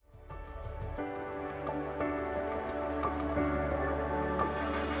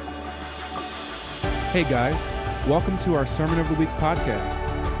Hey guys, welcome to our Sermon of the Week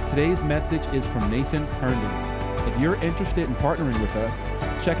podcast. Today's message is from Nathan Herndon. If you're interested in partnering with us,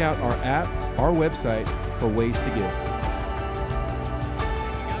 check out our app, our website for ways to give.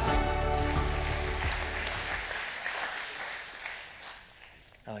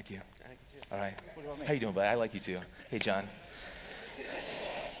 I like you. All right. How you doing, bud? I like you too. Hey, John.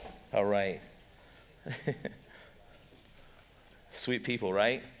 All right. Sweet people,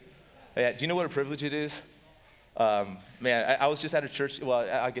 right? Yeah, do you know what a privilege it is? Man, I was just at a church. Well,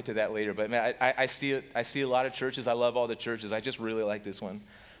 I'll get to that later. But man, I see it. I see a lot of churches. I love all the churches. I just really like this one.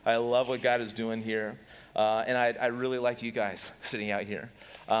 I love what God is doing here, and I really like you guys sitting out here.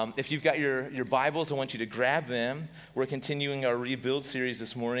 If you've got your Bibles, I want you to grab them. We're continuing our Rebuild series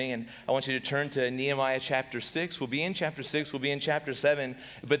this morning, and I want you to turn to Nehemiah chapter 6. We'll be in chapter 6. We'll be in chapter 7.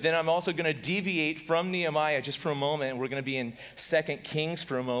 But then I'm also going to deviate from Nehemiah just for a moment. We're going to be in 2 Kings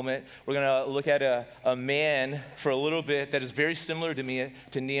for a moment. We're going to look at a man for a little bit that is very similar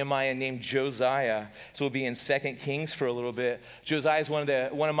to Nehemiah named Josiah. So we'll be in 2 Kings for a little bit. Josiah is one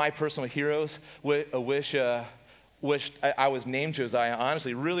of my personal heroes. Wish I was named Josiah.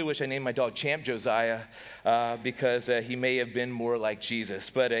 Honestly, really wish I named my dog Champ Josiah because he may have been more like Jesus.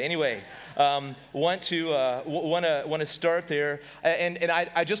 But anyway, want to start there, and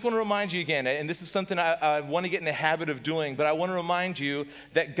I just want to remind you again, and this is something I want to get in the habit of doing. But I want to remind you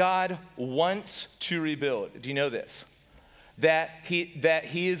that God wants to rebuild. Do you know this? That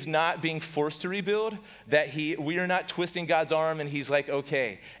he is not being forced to rebuild, we are not twisting God's arm and he's like,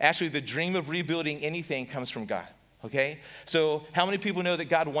 okay. Actually, the dream of rebuilding anything comes from God, okay? So how many people know that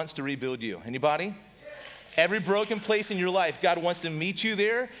God wants to rebuild you? Anybody? Every broken place in your life, God wants to meet you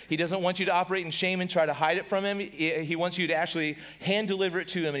there. He doesn't want you to operate in shame and try to hide it from him. He wants you to actually hand deliver it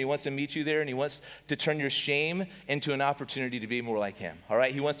to him, and he wants to meet you there, and he wants to turn your shame into an opportunity to be more like him, all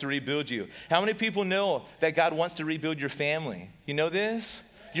right? He wants to rebuild you. How many people know that God wants to rebuild your family? You know this?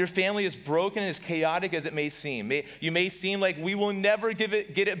 Your family is broken, as chaotic as it may seem. You may seem like we will never get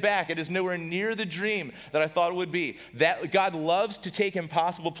it back. It is nowhere near the dream that I thought it would be. That God loves to take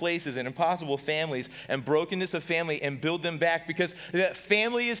impossible places and impossible families and brokenness of family and build them back, because that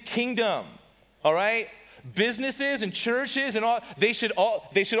family is kingdom, all right? Businesses and churches and all, they should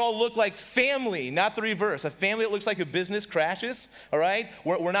all look like family, not the reverse. A family that looks like a business crashes, all right?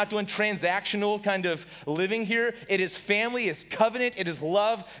 We're not doing transactional kind of living here. It is family, it's covenant, it is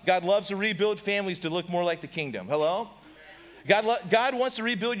love. God loves to rebuild families to look more like the kingdom. Hello? God wants to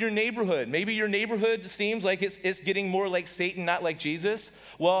rebuild your neighborhood. Maybe your neighborhood seems like it's getting more like Satan, not like Jesus.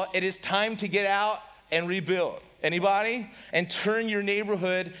 Well, it is time to get out and rebuild. Anybody? And turn your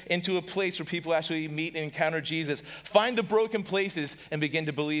neighborhood into a place where people actually meet and encounter Jesus. Find the broken places and begin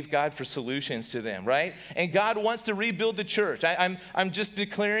to believe God for solutions to them, right? And God wants to rebuild the church. I'm just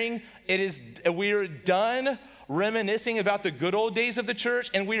declaring we are done reminiscing about the good old days of the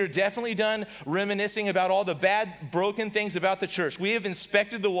church, and we are definitely done reminiscing about all the bad, broken things about the church. We have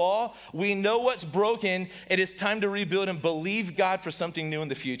inspected the wall. We know what's broken. It is time to rebuild and believe God for something new in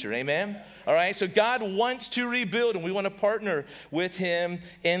the future. Amen? All right, so God wants to rebuild, and we want to partner with him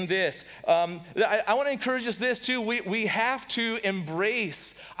in this. I want to encourage us this too. We have to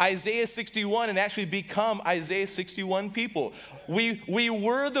embrace Isaiah 61 and actually become Isaiah 61 people. We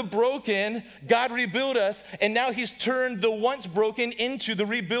were the broken, God rebuilt us, and now he's turned the once broken into the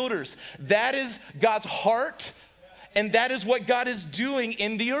rebuilders. That is God's heart, and that is what God is doing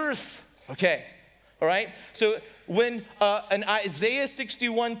in the earth. Okay, all right? So when an Isaiah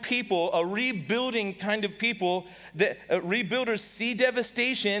 61 people, a rebuilding kind of people, the rebuilders see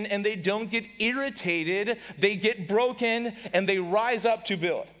devastation and they don't get irritated, they get broken and they rise up to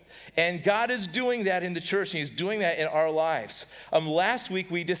build. And God is doing that in the church, and he's doing that in our lives. Last week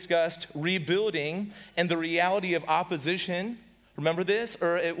we discussed rebuilding and the reality of opposition. Remember this?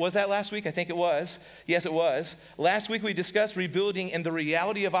 Or was that last week? I think it was. Yes, it was. Last week we discussed rebuilding and the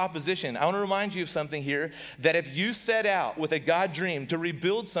reality of opposition. I want to remind you of something here, that if you set out with a God dream to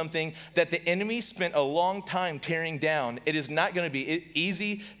rebuild something that the enemy spent a long time tearing down, it is not going to be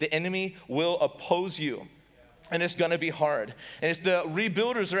easy. The enemy will oppose you. And it's going to be hard. And it's the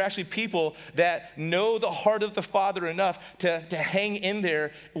rebuilders are actually people that know the heart of the Father enough to hang in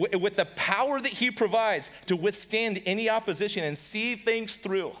there with the power that he provides to withstand any opposition and see things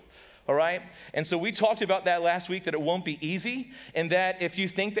through. All right? And so we talked about that last week, that it won't be easy, and that if you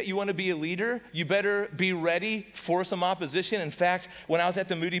think that you want to be a leader, you better be ready for some opposition. In fact, when I was at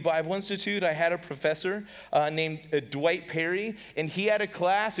the Moody Bible Institute, I had a professor named Dwight Perry, and he had a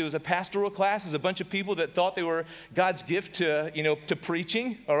class. It was a pastoral class. It was a bunch of people that thought they were God's gift to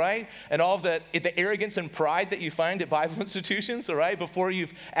preaching, all right? And all of the arrogance and pride that you find at Bible institutions, all right, before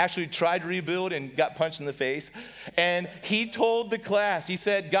you've actually tried to rebuild and got punched in the face. And he told the class, he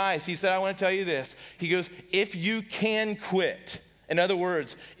said, guys, he said, I want to tell you this. He goes, if you can quit, in other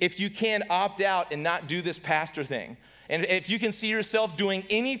words, if you can opt out and not do this pastor thing, and if you can see yourself doing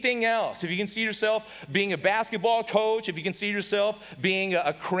anything else, if you can see yourself being a basketball coach, if you can see yourself being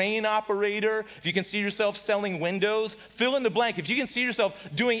a crane operator, if you can see yourself selling windows, fill in the blank. If you can see yourself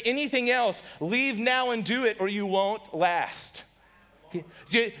doing anything else, leave now and do it or you won't last.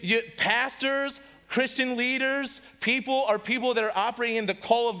 Pastors, Christian leaders, people that are operating in the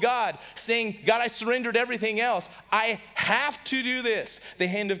call of God, saying, God, I surrendered everything else. I have to do this. The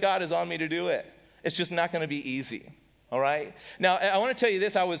hand of God is on me to do it. It's just not going to be easy. All right? Now, I want to tell you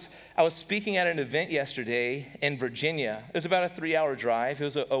this. I was speaking at an event yesterday in Virginia. It was about a 3-hour drive. It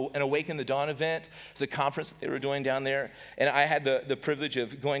was an Awaken the Dawn event. It was a conference that they were doing down there. And I had the privilege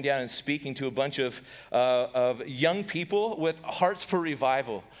of going down and speaking to a bunch of young people with hearts for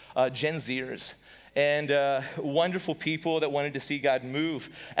revival, Gen Zers. And wonderful people that wanted to see God move.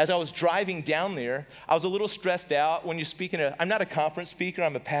 As I was driving down there, I was a little stressed out. When you're speaking, I'm not a conference speaker.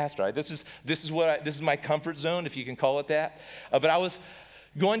 I'm a pastor. Right? This is my comfort zone, if you can call it that. But I was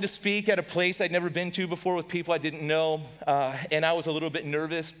going to speak at a place I'd never been to before with people I didn't know, and I was a little bit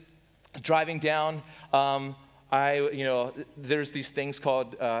nervous driving down. There's these things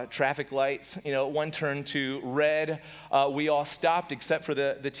called traffic lights. One turned to red. We all stopped except for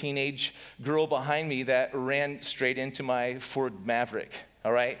the teenage girl behind me that ran straight into my Ford Maverick.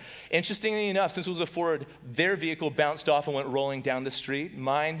 All right. Interestingly enough, since it was a Ford, their vehicle bounced off and went rolling down the street.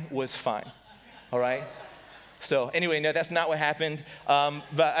 Mine was fine. All right. So anyway, no, that's not what happened.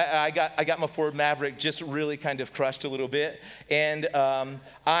 But I got my Ford Maverick just really kind of crushed a little bit. And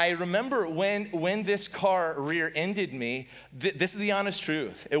I remember when this car rear-ended me, this is the honest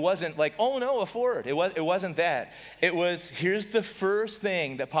truth. It wasn't like, oh no, a Ford. It wasn't that. It was, here's the first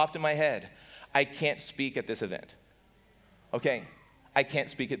thing that popped in my head. I can't speak at this event. Okay, I can't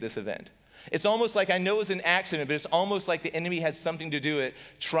speak at this event. It's almost like, I know it's an accident, but it's almost like the enemy had something to do with it,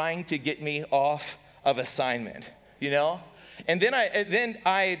 trying to get me off of assignment, And then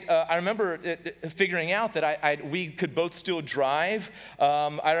I remember figuring out that we could both still drive.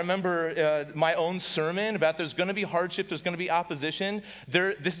 I remember my own sermon about there's going to be hardship, there's going to be opposition.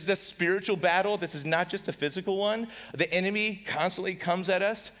 This is a spiritual battle. This is not just a physical one. The enemy constantly comes at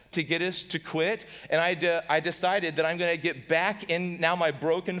us to get us to quit. And I decided that I'm going to get back in now my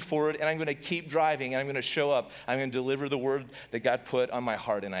broken Ford, and I'm going to keep driving, and I'm going to show up. I'm going to deliver the word that God put on my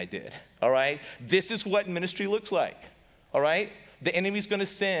heart, and I did. All right? This is what ministry looks like. All right? The enemy's going to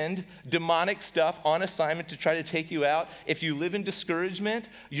send demonic stuff on assignment to try to take you out. If you live in discouragement,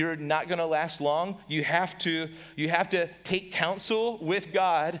 you're not going to last long. You have to take counsel with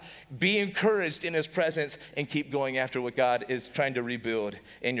God, be encouraged in his presence, and keep going after what God is trying to rebuild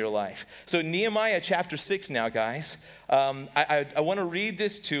in your life. So Nehemiah chapter 6 now, guys. I want to read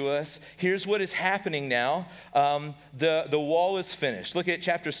this to us. Here's what is happening now. The wall is finished. Look at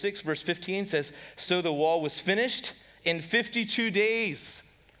chapter 6, verse 15 says, so the wall was finished. In 52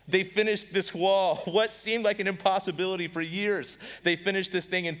 days, they finished this wall. What seemed like an impossibility for years, they finished this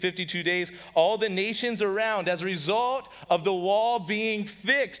thing in 52 days. All the nations around, as a result of the wall being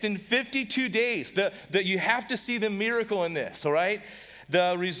fixed in 52 days, you have to see the miracle in this, all right?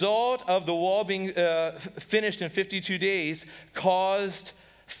 The result of the wall being finished in 52 days caused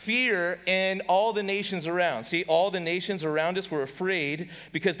fear in all the nations around. See, all the nations around us were afraid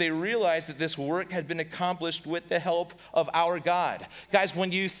because they realized that this work had been accomplished with the help of our God. Guys,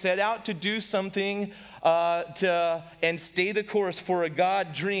 when you set out to do something and stay the course for a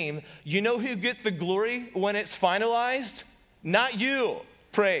God dream, you know who gets the glory when it's finalized? Not you,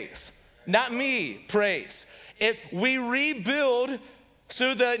 praise. Not me, praise. If we rebuild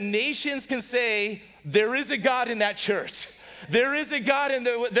so the nations can say, there is a God in that church. There is a God in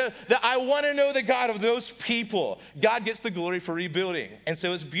I want to know the God of those people. God gets the glory for rebuilding. And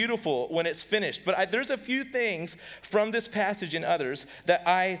so it's beautiful when it's finished. But there's a few things from this passage and others that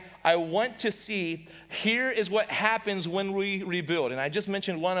I want to see. Here is what happens when we rebuild. And I just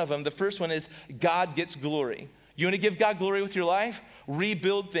mentioned one of them. The first one is God gets glory. You want to give God glory with your life?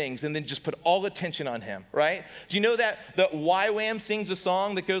 Rebuild things and then just put all attention on him, right? Do you know that YWAM sings a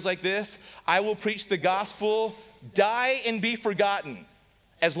song that goes like this? I will preach the gospel, die and be forgotten,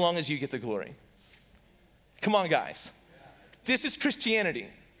 as long as you get the glory. Come on, guys. This is Christianity.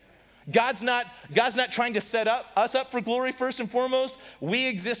 God's not trying to set us up for glory first and foremost. We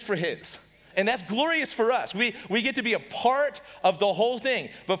exist for his. And that's glorious for us. We get to be a part of the whole thing.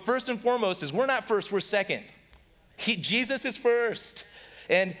 But first and foremost is we're not first, we're second. Jesus is first.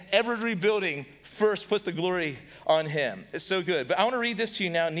 And every rebuilding first puts the glory on him. It's so good. But I want to read this to you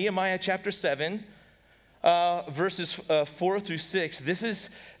now, Nehemiah chapter 7, verses 4 through 6.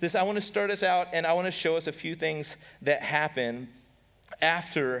 This. I want to start us out, and I want to show us a few things that happen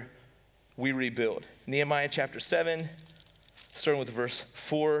after we rebuild. Nehemiah chapter 7, starting with verse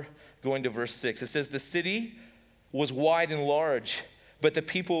 4, going to verse 6. It says, the city was wide and large, but the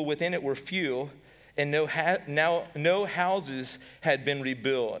people within it were few, and no houses had been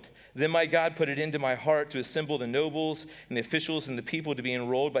rebuilt. Then my God put it into my heart to assemble the nobles and the officials and the people to be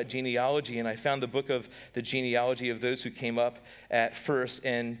enrolled by genealogy. And I found the book of the genealogy of those who came up at first,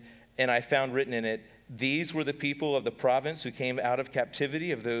 and I found written in it, these were the people of the province who came out of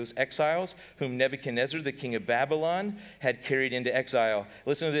captivity of those exiles whom Nebuchadnezzar, the king of Babylon, had carried into exile.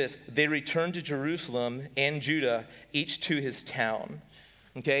 Listen to this. They returned to Jerusalem and Judah, each to his town.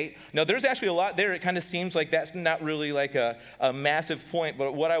 Okay? Now, there's actually a lot there. It kind of seems like that's not really like a massive point,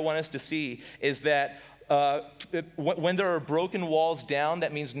 but what I want us to see is that when there are broken walls down,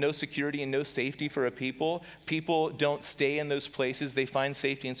 that means no security and no safety for a people. People don't stay in those places. They find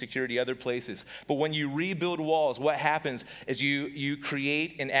safety and security other places. But when you rebuild walls, what happens is you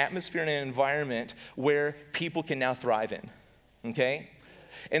create an atmosphere and an environment where people can now thrive in. Okay?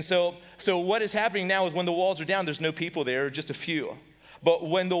 And so what is happening now is when the walls are down, there's no people there, just a few. But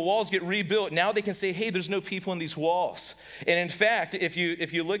when the walls get rebuilt, now they can say, hey, there's no people in these walls. And in fact, if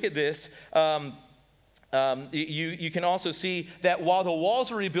you look at this, you can also see that while the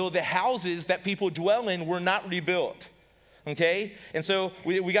walls were rebuilt, the houses that people dwell in were not rebuilt. Okay? And so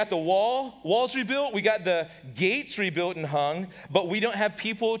we got the walls rebuilt, we got the gates rebuilt and hung, but we don't have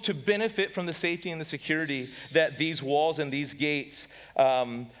people to benefit from the safety and the security that these walls and these gates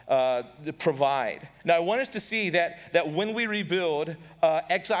provide. Now, I want us to see that when we rebuild,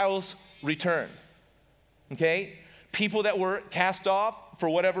 exiles return. Okay? People that were cast off for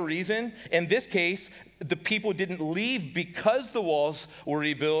whatever reason. In this case, the people didn't leave because the walls were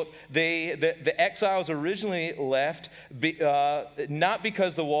rebuilt. The exiles originally left not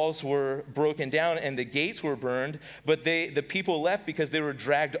because the walls were broken down and the gates were burned, but the people left because they were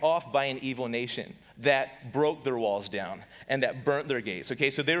dragged off by an evil nation that broke their walls down and that burnt their gates. Okay,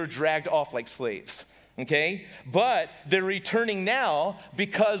 so they were dragged off like slaves. Okay, but they're returning now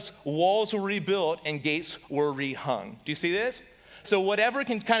because walls were rebuilt and gates were rehung. Do you see this? So whatever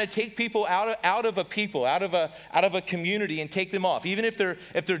can kind of take people out of a community and take them off, even if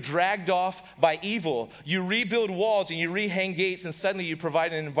they're dragged off by evil, you rebuild walls and you rehang gates, and suddenly you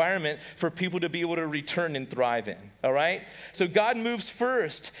provide an environment for people to be able to return and thrive in. All right. So God moves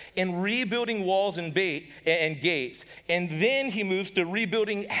first in rebuilding walls and gates, and then He moves to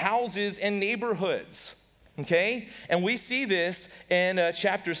rebuilding houses and neighborhoods. Okay? And we see this in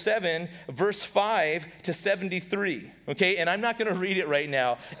chapter 7, verse 5 to 73. Okay? And I'm not going to read it right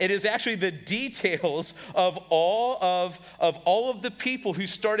now. It is actually the details of all of the people who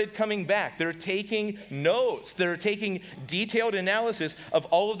started coming back. They're taking notes. They're taking detailed analysis of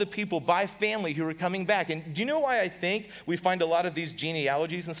all of the people by family who are coming back. And do you know why I think we find a lot of these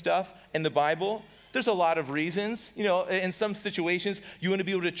genealogies and stuff in the Bible? There's a lot of reasons. You know, in some situations, you want to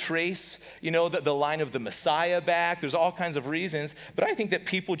be able to trace, the line of the Messiah back. There's all kinds of reasons. But I think that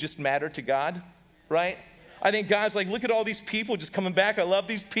people just matter to God, right? I think God's like, look at all these people just coming back. I love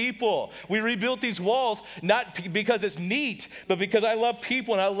these people. We rebuilt these walls, not because it's neat, but because I love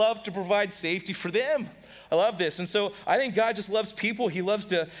people and I love to provide safety for them. I love this. And so I think God just loves people. He loves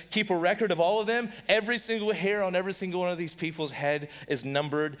to keep a record of all of them. Every single hair on every single one of these people's head is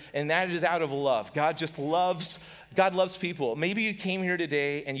numbered, and that is out of love. God loves people. Maybe you came here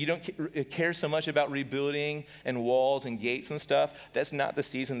today and you don't care so much about rebuilding and walls and gates and stuff. That's not the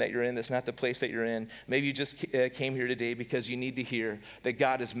season that you're in. That's not the place that you're in. Maybe you just came here today because you need to hear that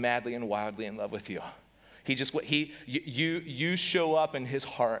God is madly and wildly in love with you. You show up in His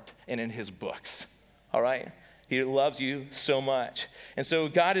heart and in His books. All right? He loves you so much. And so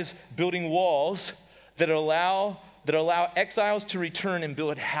God is building walls that allow exiles to return and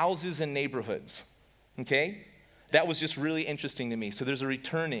build houses and neighborhoods. Okay? That was just really interesting to me. So there's a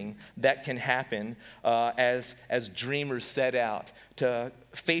returning that can happen as dreamers set out to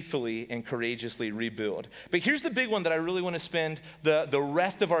faithfully and courageously rebuild. But here's the big one that I really want to spend the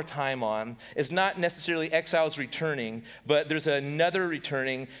rest of our time on, is not necessarily exiles returning, but there's another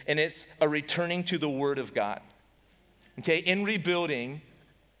returning, and it's a returning to the Word of God. Okay, in rebuilding,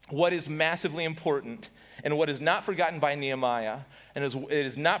 what is massively important and what is not forgotten by Nehemiah, and it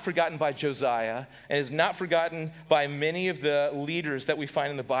is not forgotten by Josiah, and is not forgotten by many of the leaders that we find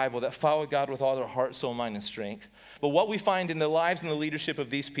in the Bible that follow God with all their heart, soul, mind, and strength. But what we find in the lives and the leadership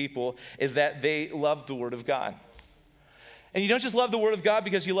of these people is that they loved the Word of God. And you don't just love the Word of God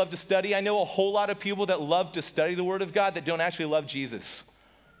because you love to study. I know a whole lot of people that love to study the Word of God that don't actually love Jesus.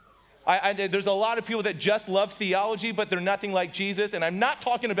 There's a lot of people that just love theology, but they're nothing like Jesus, and I'm not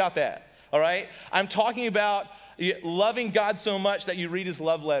talking about that. All right? I'm talking about loving God so much that you read his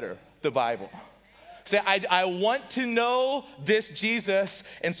love letter, the Bible. Say, I want to know this Jesus,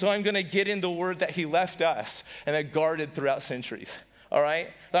 and so I'm going to get in the word that he left us and that guarded throughout centuries. All right?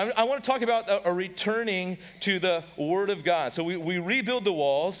 I want to talk about a returning to the word of God. So we rebuild the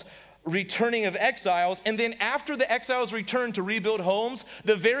walls, returning of exiles, and then after the exiles return to rebuild homes,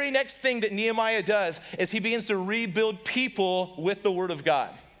 the very next thing that Nehemiah does is he begins to rebuild people with the word of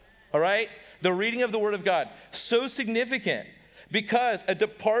God. All right? The reading of the Word of God. So significant because a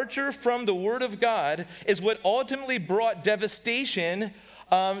departure from the Word of God is what ultimately brought devastation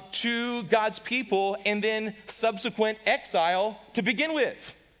to God's people and then subsequent exile to begin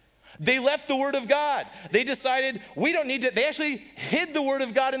with. They left the Word of God. They decided we don't need to. They actually hid the Word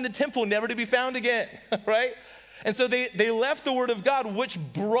of God in the temple, never to be found again, right? And so they left the Word of God, which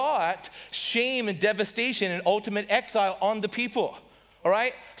brought shame and devastation and ultimate exile on the people. All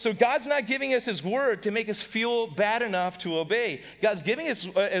right? So God's not giving us his word to make us feel bad enough to obey. God's giving us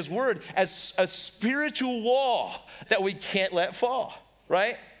his word as a spiritual wall that we can't let fall,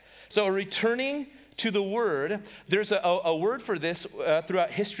 right? So returning to the word, there's a word for this throughout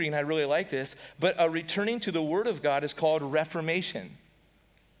history, and I really like this, but a returning to the word of God is called reformation.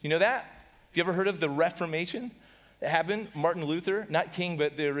 You know that? Have you ever heard of the Reformation? It happened, Martin Luther, not King,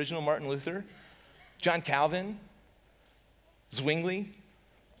 but the original Martin Luther, John Calvin, Zwingli.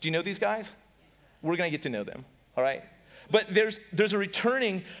 Do you know these guys? We're going to get to know them, all right? But there's a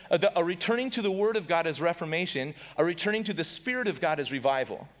returning to the Word of God as reformation, a returning to the Spirit of God as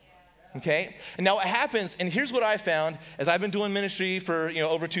revival, okay? And now what happens, and here's what I found, as I've been doing ministry for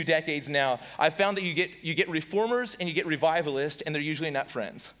over 2 decades now, I've found that you get reformers and you get revivalists, and they're usually not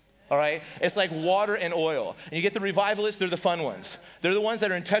friends. All right? It's like water and oil. And you get the revivalists, they're the fun ones. They're the ones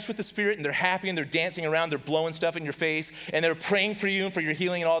that are in touch with the Spirit and they're happy and they're dancing around, they're blowing stuff in your face and they're praying for you and for your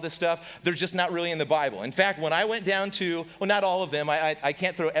healing and all this stuff. They're just not really in the Bible. In fact, when I went down to, well, not all of them, I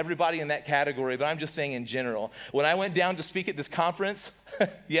can't throw everybody in that category, but I'm just saying in general. When I went down to speak at this conference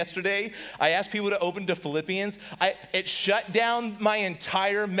yesterday, I asked people to open to Philippians. It shut down my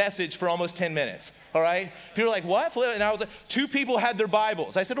entire message for almost 10 minutes. All right? People are like, what? And I was like, 2 people had their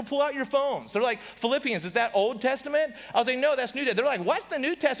Bibles. I said, well, pull out your phones. They're like, Philippians, is that Old Testament? I was like, no, that's New Testament. They're like, what's the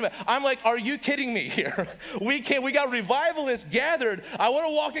New Testament? I'm like, are you kidding me here? We got revivalists gathered. I want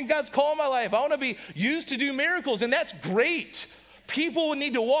to walk in God's call in my life. I want to be used to do miracles, and that's great. People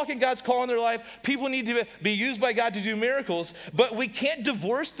need to walk in God's call in their life. People need to be used by God to do miracles, but we can't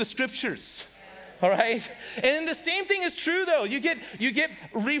divorce the scriptures. All right? And the same thing is true though. You get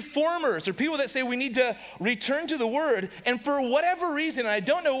reformers or people that say we need to return to the word, and for whatever reason, and I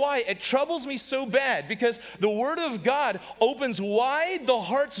don't know why, it troubles me so bad because the word of God opens wide the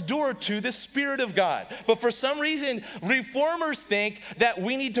heart's door to the Spirit of God. But for some reason, reformers think that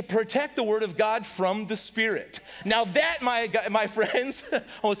we need to protect the word of God from the Spirit. Now that, my friends, I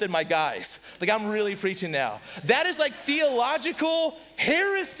almost said my guys, like I'm really preaching now. That is like theological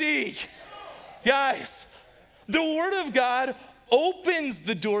heresy. Guys, the Word of God opens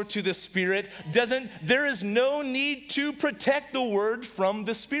the door to the Spirit. There is no need to protect the Word from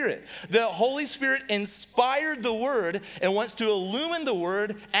the Spirit. The Holy Spirit inspired the Word and wants to illumine the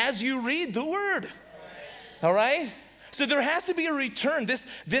Word as you read the Word. All right? So there has to be a return.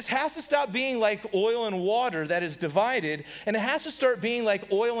 This has to stop being like oil and water that is divided, and it has to start being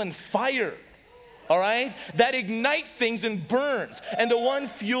like oil and fire. All right? That ignites things and burns, and the one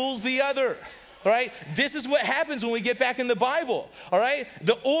fuels the other. All right, this is what happens when we get back in the Bible. All right,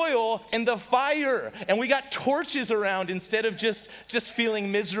 the oil and the fire, and we got torches around instead of just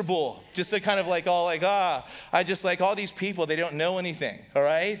feeling miserable, just to kind of like I just like all these people, they don't know anything. All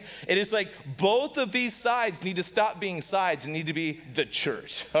right, it is like both of these sides need to stop being sides and need to be the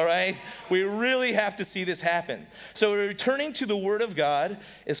church. All right, we really have to see this happen. So returning to the Word of God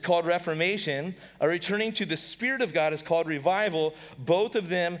is called reformation. Returning to the Spirit of God is called revival. Both of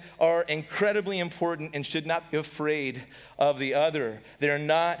them are incredibly important and should not be afraid of the other. They're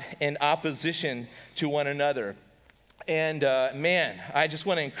not in opposition to one another. And man, I just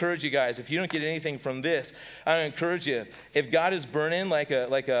want to encourage you guys, if you don't get anything from this, I want to encourage you, if God is burning like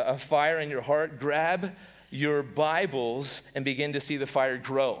a fire in your heart, grab your Bibles and begin to see the fire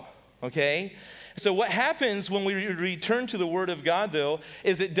grow. okay? So what happens when we return to the Word of God, though,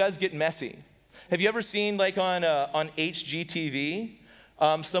 is it does get messy. Have you ever seen, like on HGTV,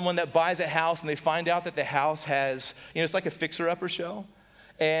 someone that buys a house and they find out that the house has, it's like a fixer-upper show.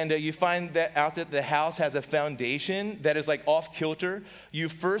 And you find out that the house has a foundation that is like off kilter. You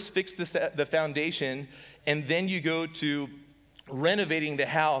first fix the foundation, and then you go to renovating the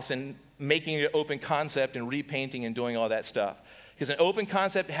house and making it open concept and repainting and doing all that stuff. Because an open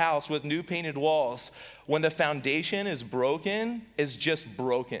concept house with new painted walls, when the foundation is broken, is just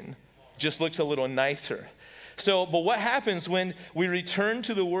broken. Just looks a little nicer. So, but what happens when we return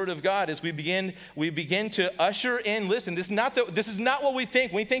to the Word of God is we begin to usher in, listen, this is not what we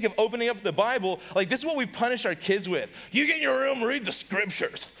think. When we think of opening up the Bible, like this is what we punish our kids with. You get in your room, read the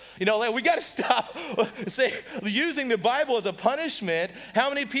scriptures. Like we got to stop using the Bible as a punishment. How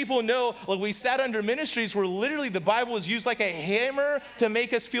many people know, like we sat under ministries where literally the Bible was used like a hammer to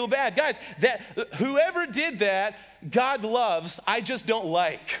make us feel bad. Guys, that whoever did that, God loves, I just don't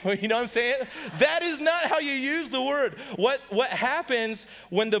like. You know what I'm saying? That is not how you use the word. What happens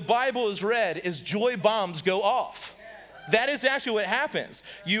when the Bible is read is joy bombs go off. That is actually what happens.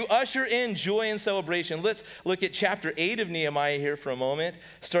 You usher in joy and celebration. Let's look at chapter 8 of Nehemiah here for a moment,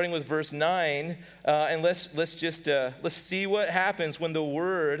 starting with verse 9, and let's see what happens when the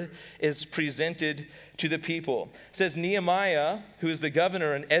word is presented to the people. It says, Nehemiah, who is the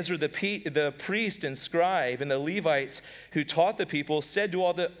governor, and Ezra the priest and scribe, and the Levites who taught the people, said to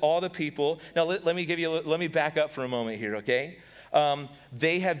all the people. Now let me back up for a moment here, okay?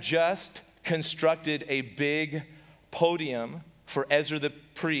 They have just constructed a big podium for Ezra the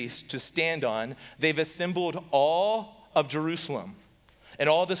priest to stand on. They've assembled all of Jerusalem and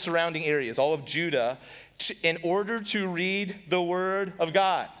all the surrounding areas, all of Judah, in order to read the word of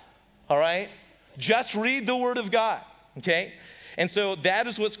God, all right? Just read the word of God, okay? And so that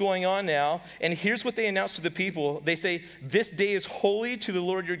is what's going on now. And here's what they announce to the people. They say, this day is holy to the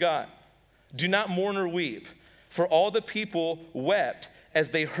Lord your God. Do not mourn or weep. For all the people wept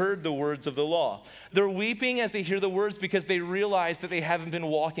as they heard the words of the law. They're weeping as they hear the words because they realize that they haven't been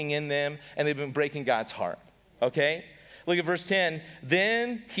walking in them and they've been breaking God's heart, okay? Look at verse 10.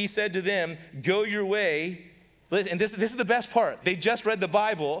 Then he said to them, go your way. Listen, and this is the best part. They just read the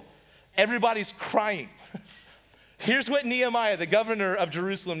Bible. Everybody's crying. Here's what Nehemiah, the governor of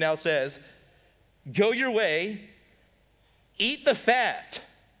Jerusalem, now says. Go your way, eat the fat.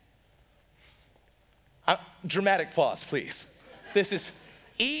 Dramatic pause, please. This is,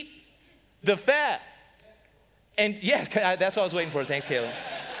 eat the fat. And yeah, that's what I was waiting for. Thanks, Caleb.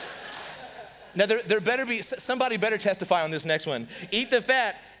 Now, there better be, somebody better testify on this next one. Eat the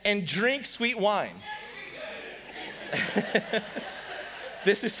fat and drink sweet wine.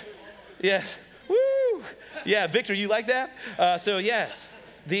 This is, yes. Woo. Yeah, Victor, you like that? So yes.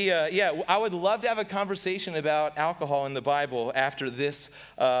 I would love to have a conversation about alcohol in the Bible after this,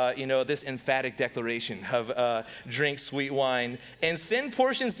 this emphatic declaration of drink sweet wine and send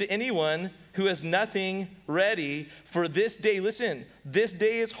portions to anyone who has nothing ready for this day. Listen, this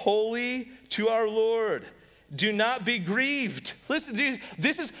day is holy to our Lord. Do not be grieved. Listen, dude,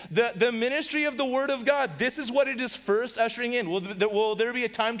 this is the ministry of the Word of God. This is what it is first ushering in. Will there be a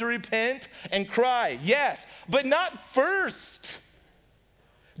time to repent and cry? Yes, but not first.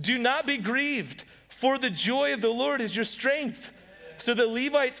 Do not be grieved, for the joy of the Lord is your strength. So the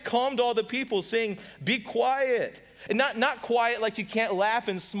Levites calmed all the people, saying, be quiet. And not quiet like you can't laugh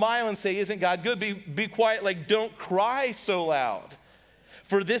and smile and say, isn't God good? Be quiet like don't cry so loud.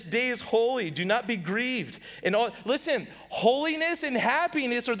 For this day is holy. Do not be grieved. Listen, holiness and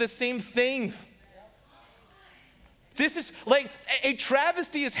happiness are the same thing. This is like a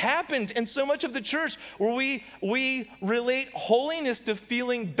travesty has happened in so much of the church where we relate holiness to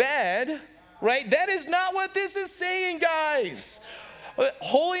feeling bad, right? That is not what this is saying, guys.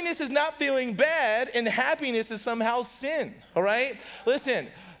 Holiness is not feeling bad and happiness is somehow sin, all right? Listen,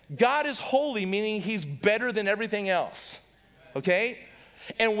 God is holy, meaning he's better than everything else, okay?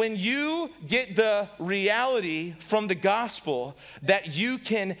 And when you get the reality from the gospel that you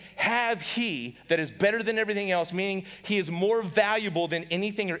can have he that is better than everything else, meaning he is more valuable than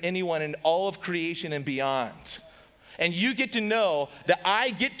anything or anyone in all of creation and beyond. And you get to know that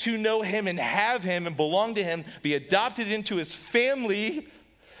I get to know him and have him and belong to him, be adopted into his family,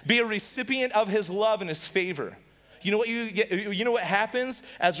 be a recipient of his love and his favor. You know what you get, you know what happens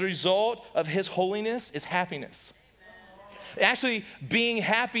as a result of his holiness is happiness. Actually, being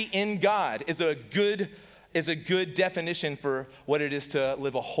happy in God is a good definition for what it is to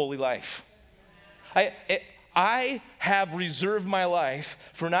live a holy life. I have reserved my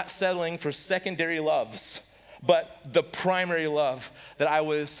life for not settling for secondary loves, but the primary love that I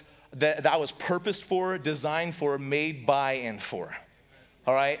was that I was purposed for, designed for, made by, and for.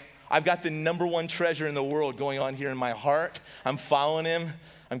 All right? I've got the number one treasure in the world going on here in my heart. I'm following him.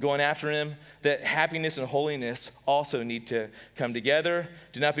 I'm going after him. That happiness and holiness also need to come together.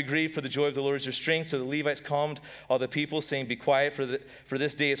 Do not be grieved, for the joy of the Lord is your strength. So the Levites calmed all the people, saying, be quiet, for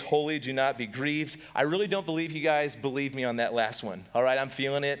this day is holy. Do not be grieved. I really don't believe you guys believe me on that last one. All right, I'm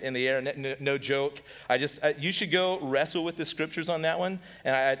feeling it in the air, no joke. You should go wrestle with the scriptures on that one,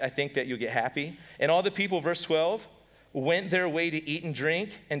 and I think that you'll get happy. And all the people, verse 12, went their way to eat and drink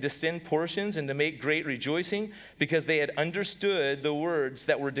and to send portions and to make great rejoicing because they had understood the words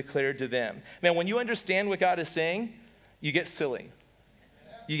that were declared to them. Man, when you understand what God is saying, you get silly.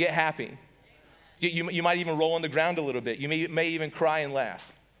 You get happy. You might even roll on the ground a little bit. You may even cry and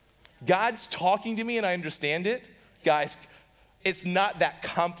laugh. God's talking to me and I understand it. Guys, it's not that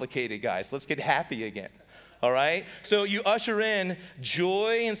complicated, guys. Let's get happy again. All right? So you usher in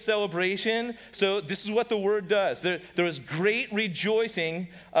joy and celebration. So this is what the word does. There is great rejoicing,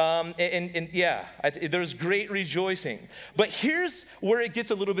 there is great rejoicing. But here's where it gets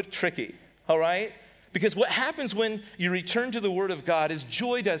a little bit tricky, all right? Because what happens when you return to the word of God is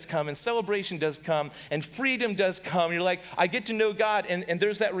joy does come and celebration does come and freedom does come. You're like, I get to know God, and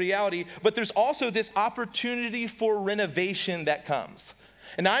there's that reality. But there's also this opportunity for renovation that comes.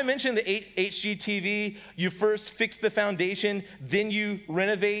 And now I mentioned the HGTV, you first fix the foundation, then you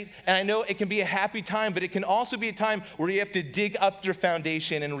renovate. And I know it can be a happy time, but it can also be a time where you have to dig up your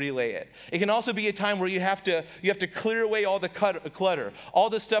foundation and relay it. It can also be a time where you have to clear away all the clutter, all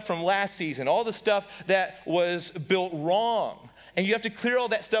the stuff from last season, all the stuff that was built wrong. And you have to clear all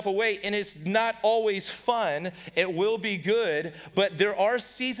that stuff away, and it's not always fun. It will be good, but there are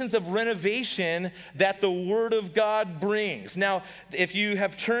seasons of renovation that the Word of God brings. Now, if you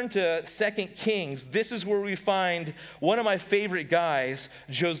have turned to 2 Kings, this is where we find one of my favorite guys,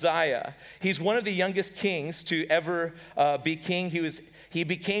 Josiah. He's one of the youngest kings to ever be king. He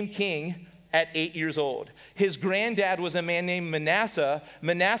became king at 8 years old. His granddad was a man named Manasseh.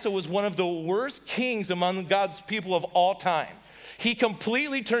 Manasseh was one of the worst kings among God's people of all time. He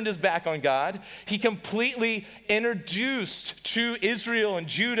completely turned his back on God. He completely introduced to Israel and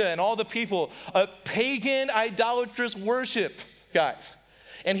Judah and all the people a pagan, idolatrous worship, guys.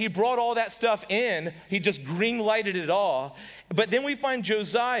 And he brought all that stuff in. He just green-lighted it all. But then we find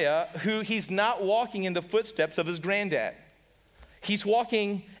Josiah, who he's not walking in the footsteps of his granddad. He's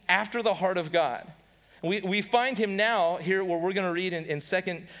walking after the heart of God. We find him now, here where we're going to read in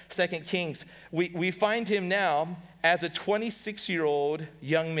 2 Kings, we find him now as a 26-year-old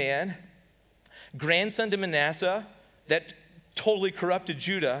young man, grandson to Manasseh, that totally corrupted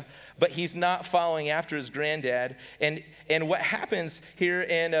Judah, but he's not following after his granddad. And what happens here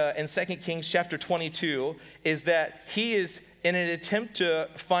in 2 Kings chapter 22 is that he is, in an attempt to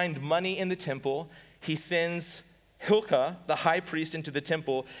find money in the temple, he sends Hilkiah, the high priest, into the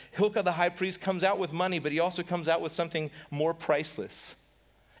temple. Hilkiah, the high priest, comes out with money, but he also comes out with something more priceless.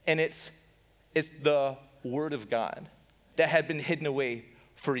 And it's the Word of God that had been hidden away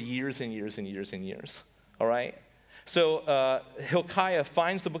for years and years and years and years. All right? So Hilkiah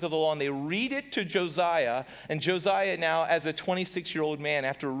finds the book of the law, and they read it to Josiah. And Josiah now, as a 26-year-old man,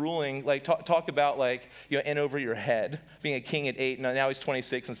 after ruling, like talk about like, in over your head, being a king at 8, now he's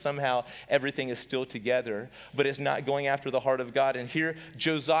 26, and somehow everything is still together, but it's not going after the heart of God. And here,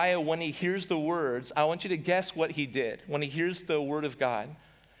 Josiah, when he hears the words, I want you to guess what he did. When he hears the word of God,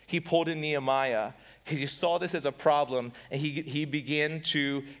 he pulled in Nehemiah, because he saw this as a problem, and he began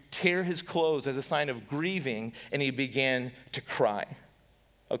to tear his clothes as a sign of grieving, and he began to cry.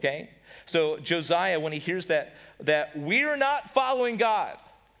 Okay? So Josiah, when he hears that we're not following God,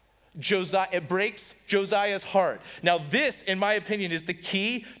 it breaks Josiah's heart. Now this, in my opinion, is the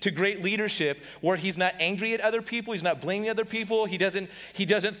key to great leadership, where he's not angry at other people, he's not blaming other people, he doesn't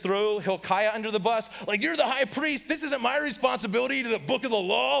throw Hilkiah under the bus, like, you're the high priest, this isn't my responsibility to the book of the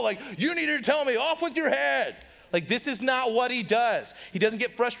law, like, you need to tell me, off with your head. Like, this is not what he does. He doesn't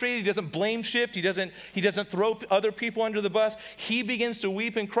get frustrated, he doesn't blame shift, he doesn't throw other people under the bus. He begins to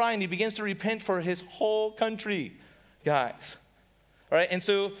weep and cry, and he begins to repent for his whole country, guys. All right, and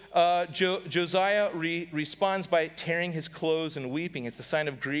so Josiah responds by tearing his clothes and weeping. It's a sign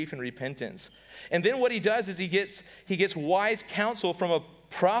of grief and repentance. And then what he does is he gets wise counsel from a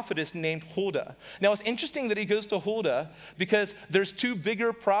prophetess named Huldah. Now it's interesting that he goes to Huldah because there's two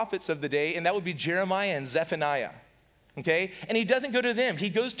bigger prophets of the day, and that would be Jeremiah and Zephaniah. Okay? And he doesn't go to them. He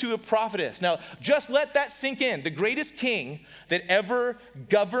goes to a prophetess. Now, just let that sink in. The greatest king that ever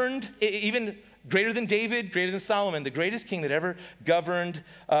governed, even greater than David, greater than Solomon, the greatest king that ever governed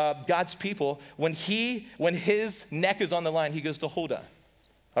God's people, when his neck is on the line, he goes to Huldah.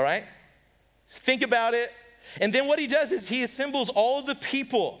 All right? Think about it. And then what he does is he assembles all the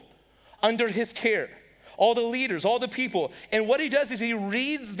people under his care, all the leaders, all the people. And what he does is he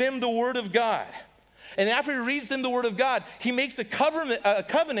reads them the word of God. And after he reads them the word of God, he makes a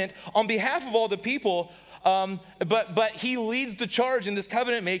covenant on behalf of all the people. But he leads the charge in this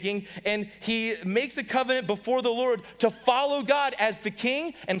covenant making, and he makes a covenant before the Lord to follow God as the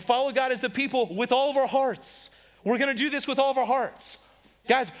king and follow God as the people with all of our hearts. We're going to do this with all of our hearts.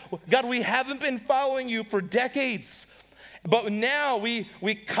 Guys, God, we haven't been following you for decades. But now we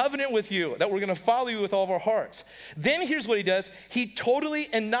covenant with you that we're going to follow you with all of our hearts. Then here's what he does. He totally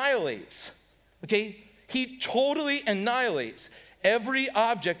annihilates, okay? He totally annihilates every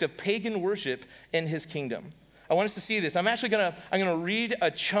object of pagan worship in his kingdom. I want us to see this. I'm gonna read a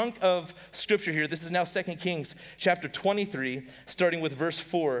chunk of scripture here. This is now 2 Kings chapter 23, starting with verse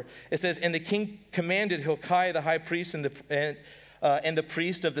 4. It says, "And the king commanded Hilkiah the high priest and the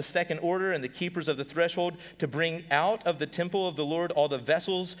priest of the second order and the keepers of the threshold to bring out of the temple of the Lord all the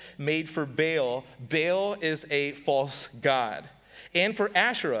vessels made for Baal." Baal is a false god. "And for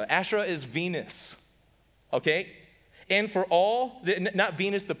Asherah." Asherah is Venus, okay? "And for all," not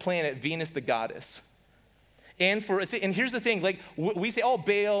Venus the planet, Venus the goddess. And here's the thing, like we say, oh,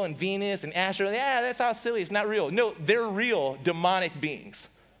 Baal and Venus and Asherah, yeah, that's all silly, it's not real. No, they're real demonic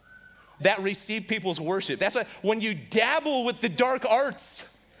beings that receive people's worship. That's why when you dabble with the dark arts,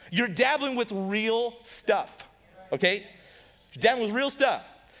 you're dabbling with real stuff, okay? You're dabbling with real stuff.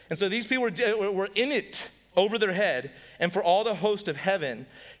 And so these people were in it over their head. "And for all the host of heaven,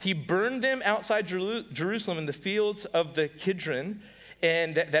 he burned them outside Jerusalem in the fields of the Kidron,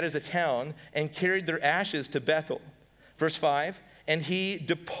 and that is a town, and carried their ashes to Bethel." Verse 5, "And he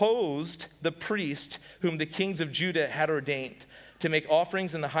deposed the priest whom the kings of Judah had ordained to make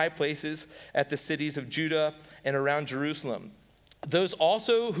offerings in the high places at the cities of Judah and around Jerusalem. Those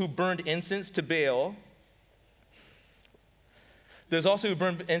also who burned incense to Baal,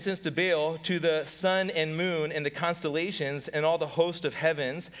 to the sun and moon and the constellations and all the host of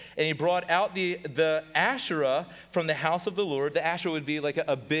heavens. And he brought out the Asherah from the house of the Lord." The Asherah would be like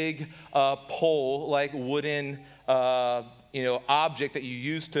a big pole, like wooden object that you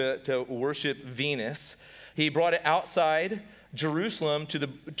use to worship Venus. "He brought it outside Jerusalem to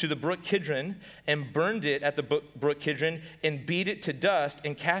the brook Kidron, and burned it at the brook Kidron, and beat it to dust,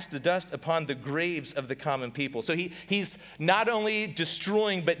 and cast the dust upon the graves of the common people." So he's not only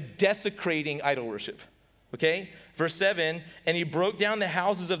destroying, but desecrating idol worship, okay? Verse 7, "And he broke down the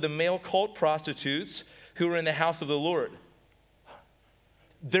houses of the male cult prostitutes who were in the house of the Lord."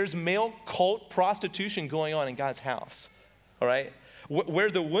 There's male cult prostitution going on in God's house, all right?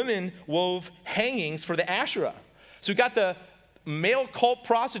 Where the women wove hangings for the Asherah. So we got the male cult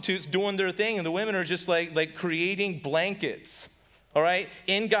prostitutes doing their thing, and the women are just like creating blankets, all right,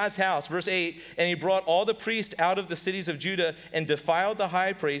 in God's house. Verse 8, "And he brought all the priests out of the cities of Judah and defiled the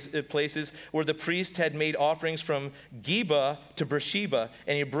high places where the priests had made offerings from Geba to Beersheba.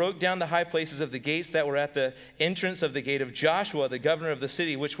 And he broke down the high places of the gates that were at the entrance of the gate of Joshua, the governor of the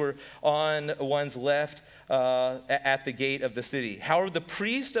city, which were on one's left at the gate of the city. However, the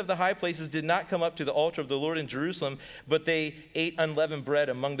priests of the high places did not come up to the altar of the Lord in Jerusalem, but they ate unleavened bread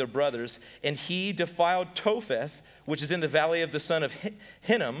among their brothers. And he defiled Topheth, which is in the valley of the son of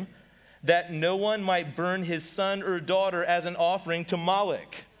Hinnom, that no one might burn his son or daughter as an offering to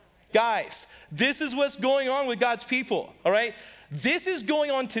Moloch." Guys, this is what's going on with God's people, all right? This is going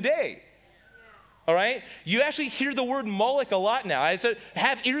on today, all right? You actually hear the word Moloch a lot now. I said,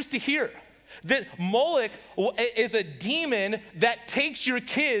 have ears to hear. That Moloch is a demon that takes your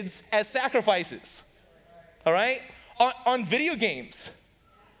kids as sacrifices, all right? On video games,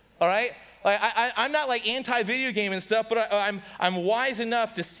 all right? I'm not like anti-video game and stuff, but I'm wise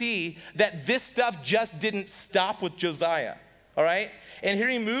enough to see that this stuff just didn't stop with Josiah, all right? "And here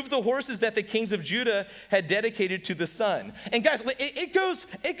he moved the horses that the kings of Judah had dedicated to the sun." And guys, it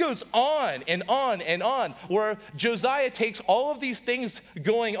goes on and on and on, where Josiah takes all of these things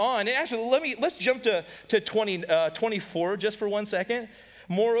going on. And actually, let's jump to 24 just for 1 second.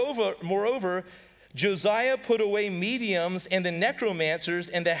 Moreover, Josiah put away mediums and the necromancers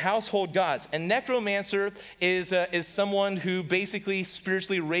and the household gods. A necromancer is someone who basically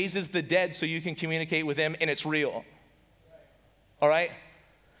spiritually raises the dead so you can communicate with them, and it's real. All right?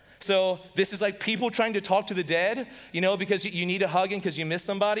 So this is like people trying to talk to the dead, because you need a hugging because you miss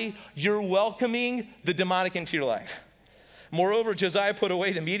somebody. You're welcoming the demonic into your life. "Moreover, Josiah put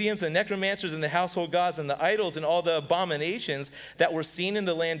away the mediums, the necromancers, and the household gods, and the idols, and all the abominations that were seen in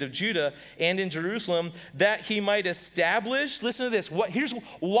the land of Judah and in Jerusalem, that he might establish," listen to this,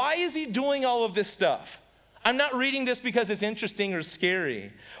 why is he doing all of this stuff? I'm not reading this because it's interesting or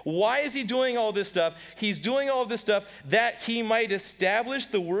scary. Why is he doing all this stuff? He's doing all this stuff that he might establish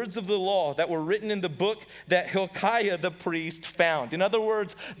the words of the law that were written in the book that Hilkiah the priest found. In other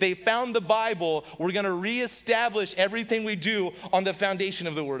words, they found the Bible. We're going to reestablish everything we do on the foundation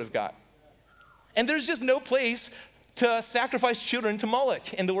of the Word of God. And there's just no place to sacrifice children to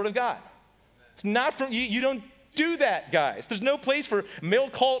Moloch in the Word of God. It's not from you don't do that, guys. There's no place for male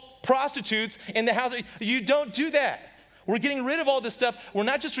cult prostitutes in the house. You don't do that. We're getting rid of all this stuff. We're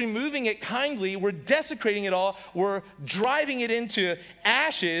not just removing it kindly, we're desecrating it all. We're driving it into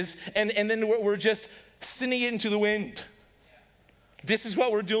ashes, and then we're just sending it into the wind. This is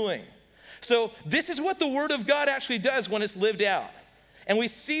what we're doing. So this is what the Word of God actually does when it's lived out. And we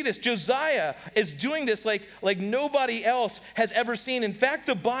see this. Josiah is doing this like nobody else has ever seen. In fact,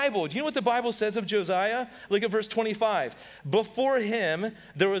 the Bible, do you know what the Bible says of Josiah? Look at verse 25. Before him,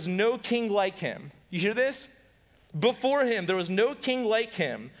 there was no king like him. You hear this? Before him, there was no king like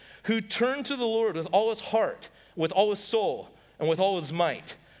him who turned to the Lord with all his heart, with all his soul, and with all his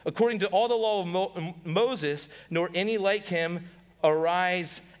might. According to all the law of Moses, nor any like him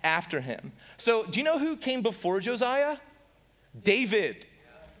arise after him. So do you know who came before Josiah? David,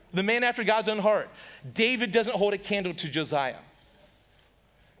 the man after God's own heart. David doesn't hold a candle to Josiah.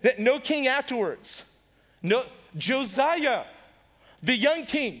 No king afterwards. No, Josiah, the young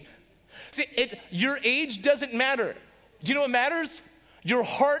king. See, your age doesn't matter. Do you know what matters? Your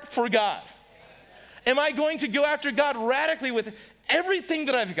heart for God. Am I going to go after God radically with everything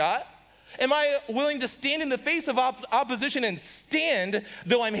that I've got? Am I willing to stand in the face of opposition and stand,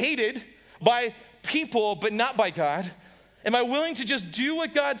 though I'm hated by people, but not by God? Am I willing to just do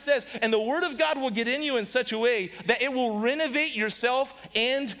what God says? And the Word of God will get in you in such a way that it will renovate yourself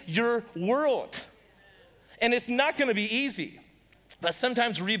and your world. And it's not going to be easy. But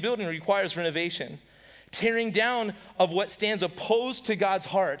sometimes rebuilding requires renovation. Tearing down of what stands opposed to God's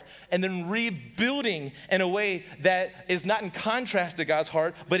heart, and then rebuilding in a way that is not in contrast to God's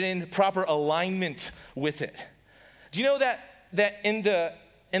heart, but in proper alignment with it. Do you know that in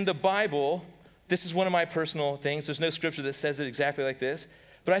the Bible, this is one of my personal things. There's no scripture that says it exactly like this.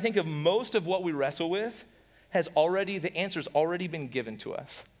 But I think of most of what we wrestle with the answer's already been given to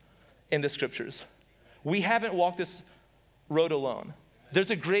us in the scriptures. We haven't walked this road alone.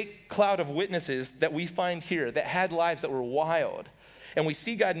 There's a great cloud of witnesses that we find here that had lives that were wild. And we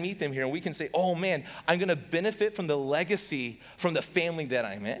see God meet them here, and we can say, oh man, I'm gonna benefit from the legacy from the family that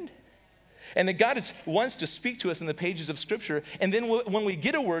I'm in. And that God wants to speak to us in the pages of Scripture. And then when we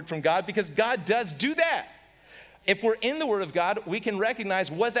get a word from God, because God does do that. If we're in the Word of God, we can recognize,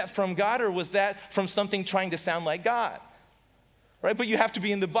 was that from God or was that from something trying to sound like God? Right? But you have to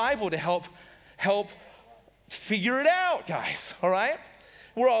be in the Bible to help figure it out, guys. All right?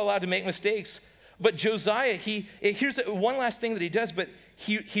 We're all allowed to make mistakes. But Josiah, here's one last thing that he does, but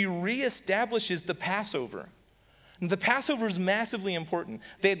he reestablishes the Passover. The Passover is massively important.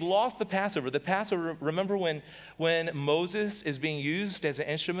 They had lost the Passover. The Passover, remember when Moses is being used as an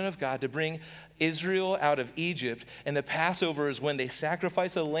instrument of God to bring Israel out of Egypt, and the Passover is when they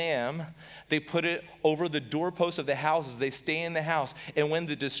sacrifice a lamb, they put it over the doorposts of the houses, they stay in the house, and when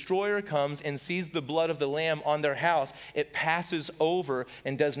the destroyer comes and sees the blood of the lamb on their house, it passes over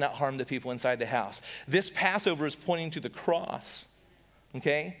and does not harm the people inside the house. This Passover is pointing to the cross.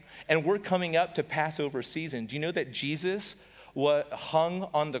 Okay? And we're coming up to Passover season. Do you know that Jesus hung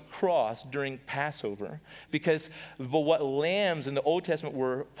on the cross during Passover? Because what lambs in the Old Testament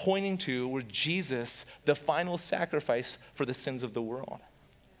were pointing to were Jesus, the final sacrifice for the sins of the world.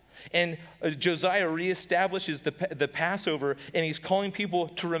 And Josiah reestablishes the Passover, and he's calling people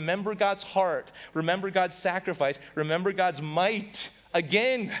to remember God's heart, remember God's sacrifice, remember God's might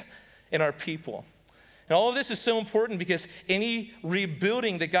again in our people. And all of this is so important because any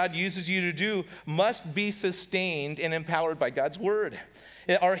rebuilding that God uses you to do must be sustained and empowered by God's word.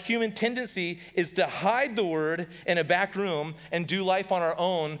 Our human tendency is to hide the word in a back room and do life on our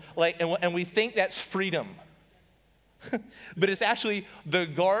own, and we think that's freedom. But it's actually the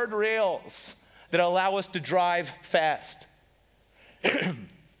guardrails that allow us to drive fast.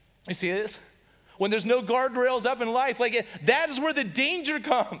 You see this? When there's no guardrails up in life, that is where the danger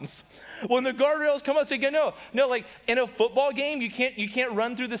comes. When the guardrails come up, say, no, like in a football game, you can't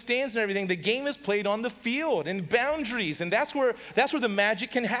run through the stands and everything. The game is played on the field and boundaries, and that's where the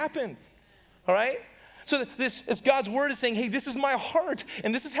magic can happen. All right? So it's God's word is saying, hey, this is my heart,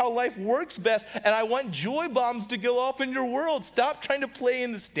 and this is how life works best, and I want joy bombs to go off in your world. Stop trying to play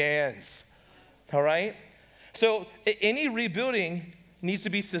in the stands. All right? So any rebuilding needs to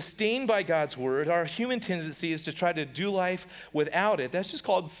be sustained by God's word. Our human tendency is to try to do life without it. That's just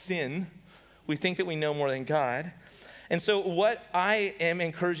called sin. We think that we know more than God. And so what I am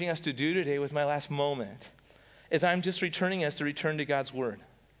encouraging us to do today with my last moment is I'm just returning us to return to God's word.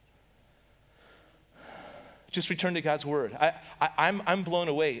 Just return to God's word. I'm blown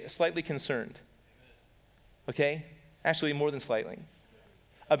away, slightly concerned. Okay? Actually, more than slightly.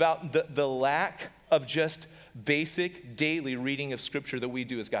 About the lack of just basic daily reading of Scripture that we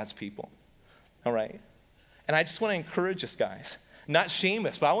do as God's people. All right? And I just want to encourage us, guys. Not shame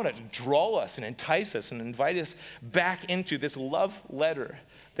us, but I want to draw us and entice us and invite us back into this love letter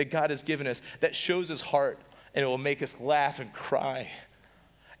that God has given us that shows his heart, and it will make us laugh and cry.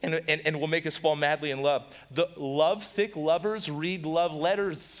 And will make us fall madly in love. The lovesick lovers read love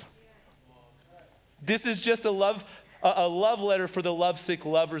letters. This is just a love letter for the lovesick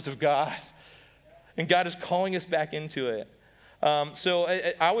lovers of God. And God is calling us back into it. So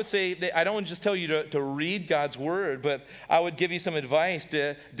I would say that I don't just tell you to read God's word, but I would give you some advice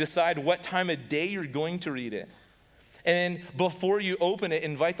to decide what time of day you're going to read it. And before you open it,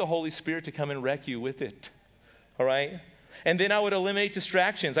 invite the Holy Spirit to come and wreck you with it. All right? And then I would eliminate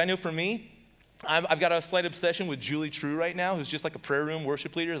distractions. I know for me, I've got a slight obsession with Julie True right now, who's just like a prayer room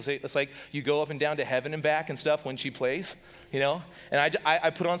worship leader. It's like you go up and down to heaven and back and stuff when she plays, you know? And I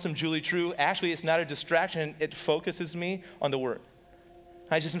put on some Julie True. Actually, it's not a distraction. It focuses me on the word.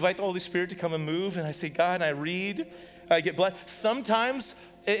 I just invite the Holy Spirit to come and move, and I say, God, and I read, I get blessed. Sometimes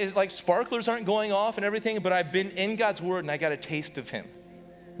it's like sparklers aren't going off and everything, but I've been in God's word, and I got a taste of him,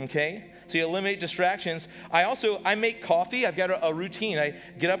 okay? So you eliminate distractions. I make coffee. I've got a routine. I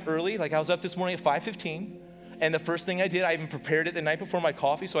get up early. Like I was up this morning at 5:15. And the first thing I did, I even prepared it the night before my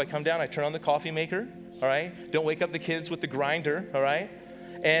coffee. So I come down, I turn on the coffee maker. All right. Don't wake up the kids with the grinder. All right.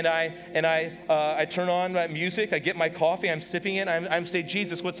 And I turn on my music. I get my coffee. I'm sipping it. I'm saying,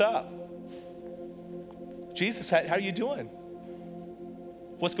 Jesus, what's up? Jesus, how are you doing?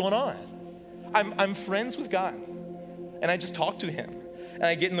 What's going on? I'm friends with God. And I just talk to him. And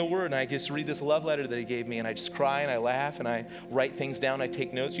I get in the Word, and I just read this love letter that he gave me, and I just cry, and I laugh, and I write things down, I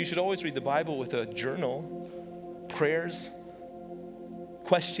take notes. You should always read the Bible with a journal, prayers,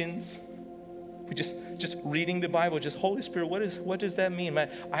 questions. Just reading the Bible, just Holy Spirit, what does that mean?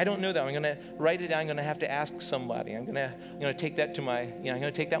 I don't know that. I'm going to write it down. I'm going to have to ask somebody. I'm going to take that to I'm going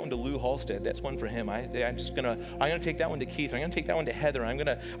to take that one to Lou Halstead. That's one for him. I'm going to take that one to Keith. I'm going to take that one to Heather. I'm going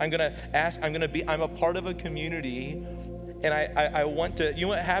to ask. I'm a part of a community. And I want to, you know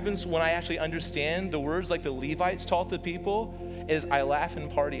what happens when I actually understand the words like the Levites taught the people is I laugh and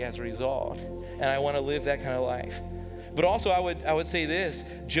party as a result. And I want to live that kind of life. But also I would say this,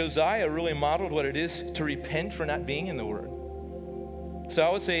 Josiah really modeled what it is to repent for not being in the Word. So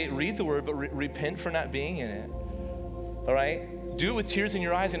I would say read the Word, but repent for not being in it. All right? Do it with tears in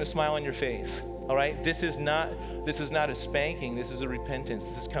your eyes and a smile on your face. All right? This is not a spanking. This is a repentance.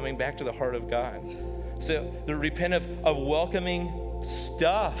 This is coming back to the heart of God. So the repent of welcoming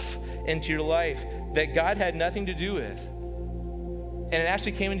stuff into your life that God had nothing to do with. And it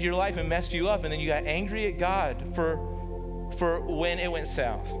actually came into your life and messed you up, and then you got angry at God for when it went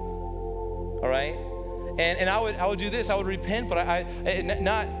south. All right? And I would do this. I would repent, but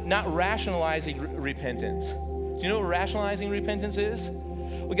not rationalizing repentance. Do you know what rationalizing repentance is?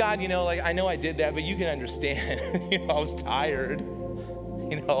 Well, God, I know I did that, but you can understand. I was tired.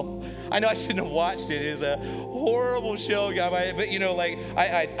 I know I shouldn't have watched it. It was a horrible show, God. But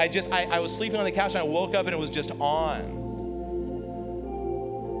I was sleeping on the couch and I woke up and it was just on.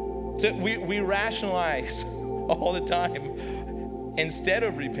 So we rationalize all the time instead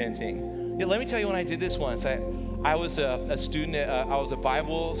of repenting. Yeah, let me tell you when I did this once. I was a student. I was a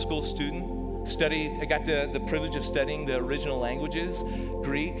Bible school student. I got the privilege of studying the original languages,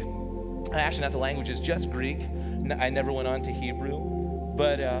 Greek. Actually, not the languages, just Greek. I never went on to Hebrew.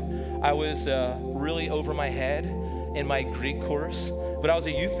 But I was really over my head in my Greek course. But I was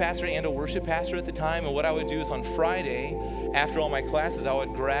a youth pastor and a worship pastor at the time. And what I would do is on Friday, after all my classes, I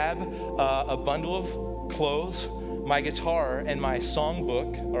would grab a bundle of clothes, my guitar, and my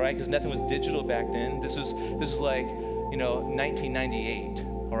songbook, all right? Because nothing was digital back then. This was like, 1998,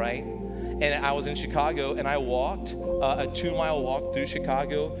 all right? And I was in Chicago, and I walked a 2-mile walk through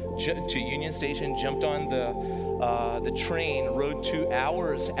Chicago to Union Station, jumped on the train, rode 2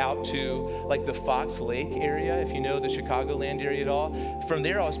 hours out to like the Fox Lake area, if you know the Chicagoland area at all. From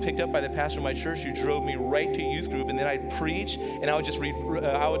there, I was picked up by the pastor of my church who drove me right to youth group, and then I'd preach, and I would just read,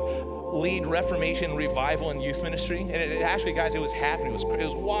 lead Reformation, revival, and youth ministry. And it actually, guys, it was happening. It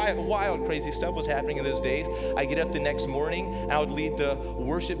was wild, crazy stuff was happening in those days. I get up the next morning, and I would lead the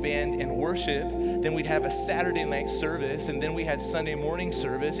worship band in worship. Then we'd have a Saturday night service, and then we had Sunday morning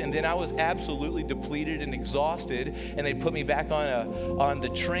service. And then I was absolutely depleted and exhausted, and they'd put me back on the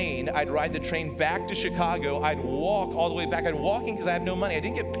train. I'd ride the train back to Chicago. I'd walk all the way back. I'd walking because I have no money. I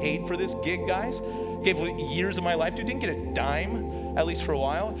didn't get paid for this gig, guys. Gave years of my life to, didn't get a dime, at least for a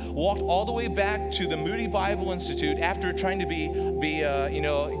while. Walked all the way back to the Moody Bible Institute after trying to be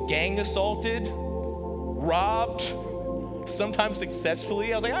gang assaulted, robbed, sometimes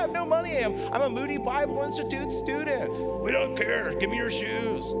successfully. I was like, I have no money. I'm a Moody Bible Institute student. We don't care. Give me your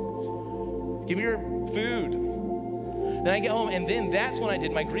shoes. Give me your food. Then I get home, and then that's when I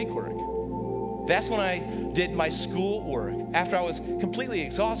did my Greek work. That's when I did my school work after I was completely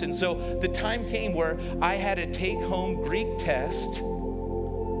exhausted. And so the time came where I had a take-home Greek test,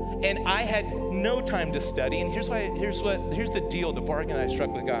 and I had no time to study. And here's the deal, the bargain I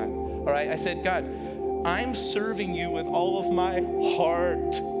struck with God. All right, I said, God, I'm serving you with all of my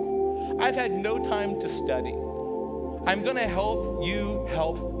heart. I've had no time to study. I'm gonna help you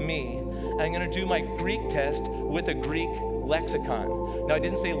help me. And I'm gonna do my Greek test with a Greek lexicon. Now, I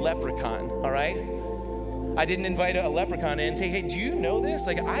didn't say leprechaun, all right? I didn't invite a leprechaun in and say, hey, do you know this?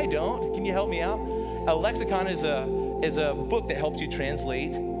 Like, I don't. Can you help me out? A lexicon is a book that helps you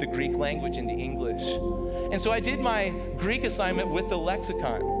translate the Greek language into English. And so I did my Greek assignment with the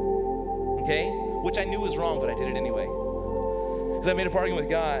lexicon, okay? Which I knew was wrong, but I did it anyway. Because I made a bargain with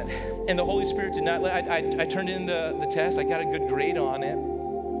God. And the Holy Spirit did not I turned in the test. I got a good grade on it.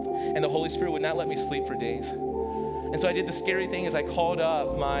 And the Holy Spirit would not let me sleep for days. And so I did the scary thing is I called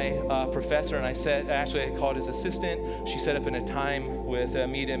up my professor, and I called his assistant. She set up in a time with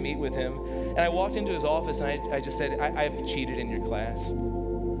me to meet with him. And I walked into his office, and I just said, I've cheated in your class.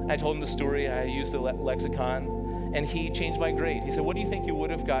 I told him the story. I used the lexicon, and he changed my grade. He said, what do you think you would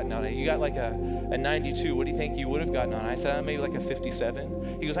have gotten on it? You got like a 92. What do you think you would have gotten on it? I said, maybe like a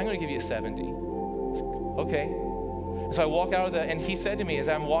 57. He goes, I'm going to give you a 70. Okay. So I walk out and he said to me as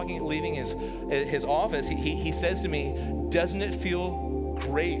I'm leaving his office, he says to me, doesn't it feel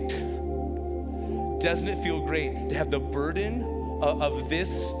great? Doesn't it feel great to have the burden of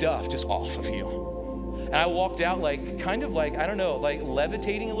this stuff just off of you? And I walked out like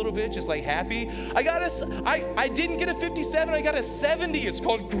levitating a little bit, just like happy. I didn't get a 57, I got a 70. It's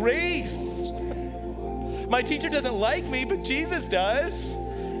called grace. My teacher doesn't like me, but Jesus does.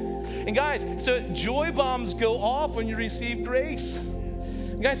 And guys, so joy bombs go off when you receive grace.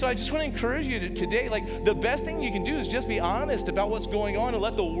 And guys, so I just want to encourage you today, like the best thing you can do is just be honest about what's going on and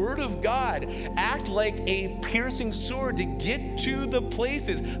let the word of God act like a piercing sword to get to the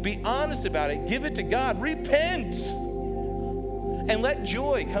places. Be honest about it. Give it to God. Repent. And let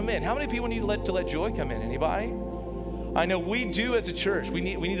joy come in. How many people need to let joy come in? Anybody? I know we do as a church. We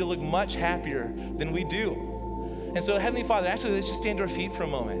need to look much happier than we do. And so Heavenly Father, actually, let's just stand to our feet for a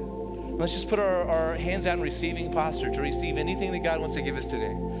moment. Let's just put our hands out in receiving posture to receive anything that God wants to give us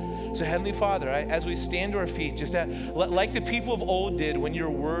today. So Heavenly Father, as we stand to our feet, just like the people of old did when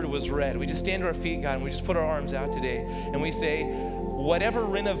your word was read, we just stand to our feet, God, and we just put our arms out today, and we say, whatever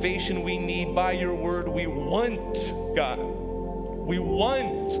renovation we need by your word, we want, God. We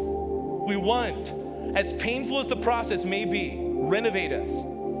want. As painful as the process may be, renovate us.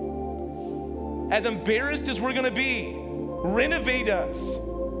 As embarrassed as we're gonna be, renovate us.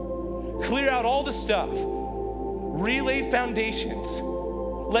 Clear out all the stuff. Relay foundations.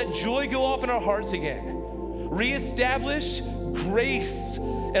 Let joy go off in our hearts again. Reestablish grace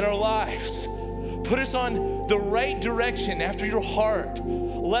in our lives. Put us on the right direction after your heart.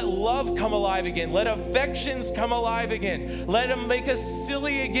 Let love come alive again. Let affections come alive again. Let them make us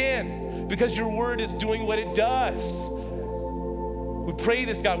silly again because your word is doing what it does. We pray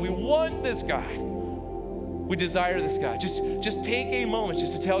this, God. We want this, God. We desire this, God. Just take a moment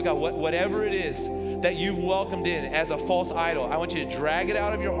just to tell God whatever it is that you've welcomed in as a false idol. I want you to drag it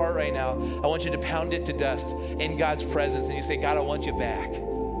out of your heart right now. I want you to pound it to dust in God's presence. And you say, God, I want you back.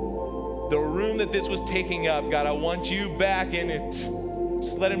 The room that this was taking up, God, I want you back in it.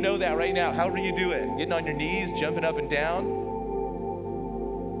 Just let him know that right now. However you do it. Getting on your knees, jumping up and down.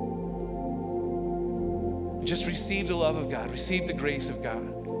 Just receive the love of God. Receive the grace of God.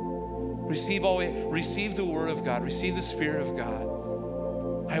 Receive the word of God. Receive the Spirit of God.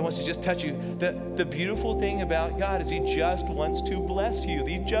 I want to just touch you. The beautiful thing about God is he just wants to bless you.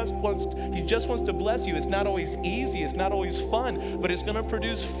 He just wants to bless you. It's not always easy. It's not always fun, but it's going to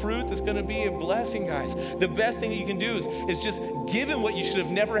produce fruit that's going to be a blessing, guys. The best thing that you can do is just give him what you should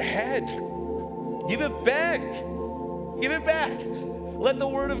have never had. Give it back. Give it back. Let the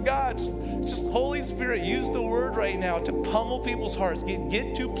word of God, just Holy Spirit, use the word right now to pummel people's hearts.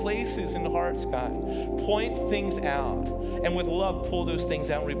 Get to places in the hearts, God. Point things out. And with love, pull those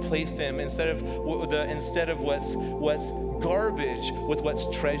things out and replace them instead of what's garbage with what's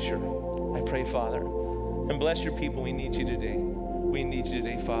treasure. I pray, Father. And bless your people. We need you today. We need you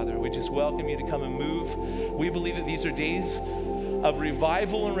today, Father. We just welcome you to come and move. We believe that these are days of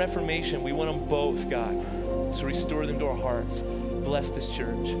revival and reformation. We want them both, God. So restore them to our hearts. Bless this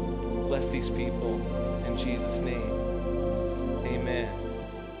church. Bless these people. In Jesus' name, amen.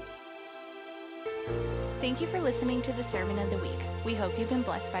 Thank you for listening to the Sermon of the Week. We hope you've been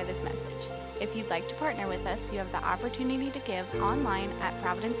blessed by this message. If you'd like to partner with us, you have the opportunity to give online at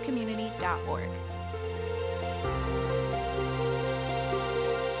providencecommunity.org.